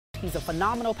He's a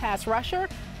phenomenal pass rusher,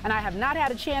 and I have not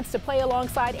had a chance to play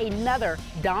alongside another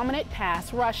dominant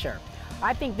pass rusher.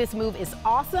 I think this move is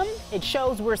awesome. It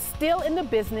shows we're still in the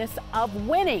business of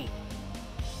winning.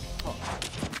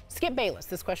 Skip Bayless,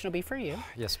 this question will be for you.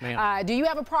 Yes, ma'am. Do you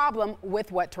have a problem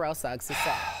with what Terrell Suggs has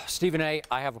said? Stephen A.,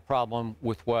 I have a problem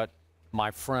with what my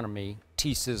frenemy,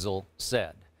 T-Sizzle,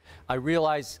 said. I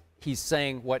realize he's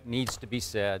saying what needs to be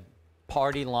said,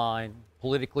 party line,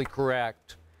 politically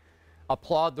correct,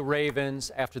 applaud the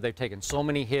Ravens after they've taken so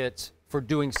many hits for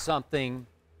doing something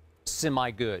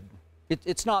semi-good.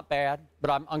 It's not bad,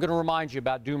 but I'm going to remind you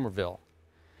about Dumervil.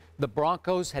 The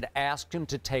Broncos had asked him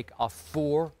to take a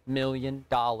 $4 million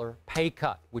pay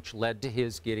cut, which led to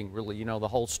his getting really, you know, the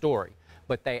whole story.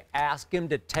 But they asked him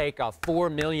to take a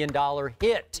 $4 million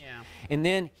hit. Yeah. And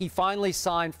then he finally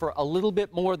signed for a little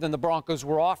bit more than the Broncos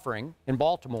were offering in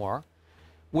Baltimore,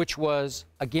 which was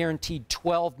a guaranteed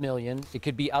 $12 million. It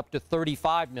could be up to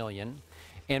 $35 million.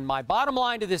 And my bottom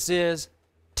line to this is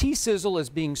T-Sizzle is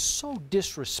being so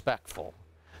disrespectful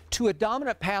to a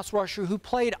dominant pass rusher who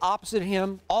played opposite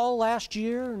him all last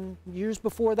year and years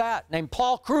before that, named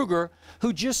Paul Kruger,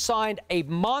 who just signed a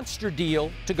monster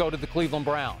deal to go to the Cleveland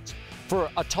Browns for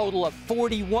a total of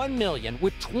 $41 million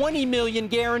with $20 million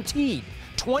guaranteed.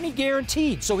 20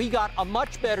 guaranteed. So he got a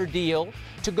much better deal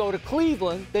to go to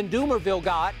Cleveland than Dumervil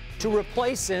got to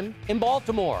replace him in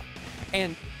Baltimore.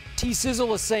 And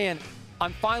T-Sizzle is saying,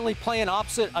 I'm finally playing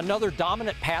opposite another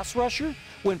dominant pass rusher.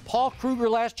 When Paul Kruger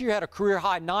last year had a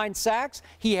career-high 9 sacks,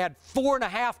 he had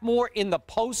 4.5 more in the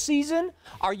postseason.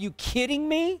 Are you kidding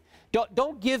me?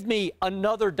 Don't give me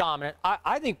another dominant.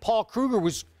 I think Paul Kruger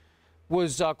was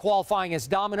qualifying as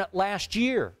dominant last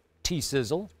year,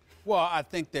 T-Sizzle. Well, I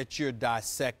think that you're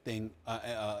dissecting,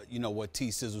 you know, what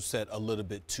T-Sizzle said a little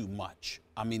bit too much.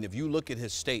 I mean, if you look at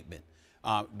his statement,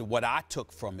 what I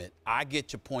took from it, I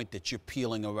get your point that you're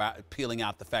peeling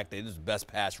out the fact that he's the best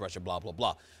pass rusher, blah, blah,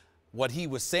 blah. What he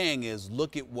was saying is,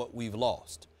 look at what we've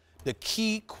lost. The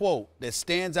key quote that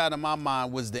stands out in my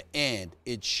mind was the end.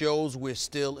 It shows we're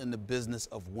still in the business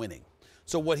of winning.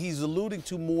 So what he's alluding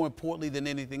to more importantly than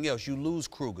anything else, you lose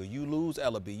Kruger, you lose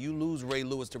Elvis, you lose Ray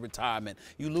Lewis to retirement,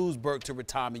 you lose Burke to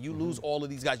retirement, you lose all of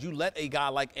these guys. You let a guy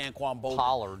like Anquan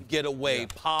Boldin get away,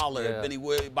 Pollard,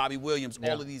 Bobby Williams,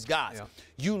 all of these guys. Yeah.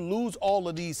 You lose all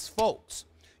of these folks.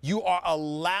 You are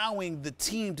allowing the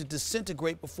team to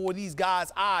disintegrate before these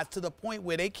guys' eyes to the point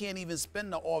where they can't even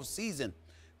spend the offseason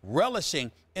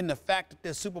relishing in the fact that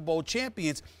they're Super Bowl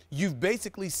champions. You've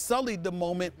basically sullied the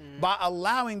moment by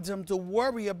allowing them to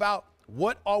worry about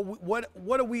what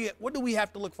do we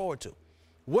have to look forward to?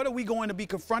 What are we going to be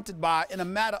confronted by in a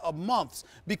matter of months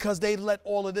because they let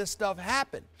all of this stuff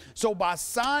happen? So by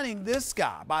signing this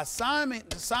guy, by signing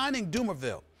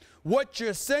Dumervil, what you're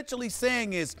essentially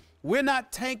saying is, we're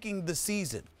not tanking the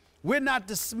season. We're not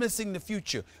dismissing the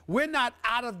future. We're not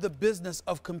out of the business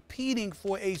of competing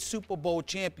for a Super Bowl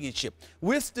championship.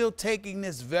 We're still taking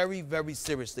this very, very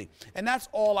seriously. And that's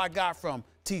all I got from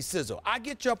T-Sizzle. I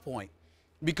get your point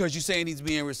because you're saying he's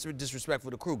being disrespectful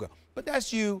to Kruger. But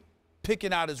that's you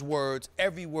picking out his words,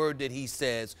 every word that he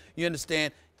says. You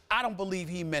understand? I don't believe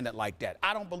he meant it like that.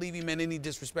 I don't believe he meant any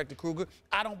disrespect to Kruger.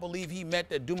 I don't believe he meant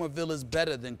that Dumervil is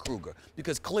better than Kruger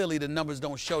because clearly the numbers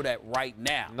don't show that right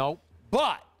now. Nope.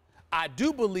 But I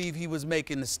do believe he was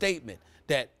making the statement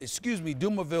that, excuse me,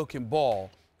 Dumervil can ball.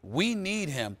 We need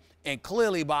him. And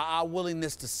clearly by our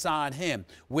willingness to sign him,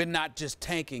 we're not just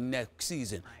tanking next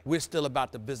season. We're still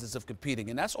about the business of competing.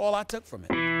 And that's all I took from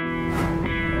it.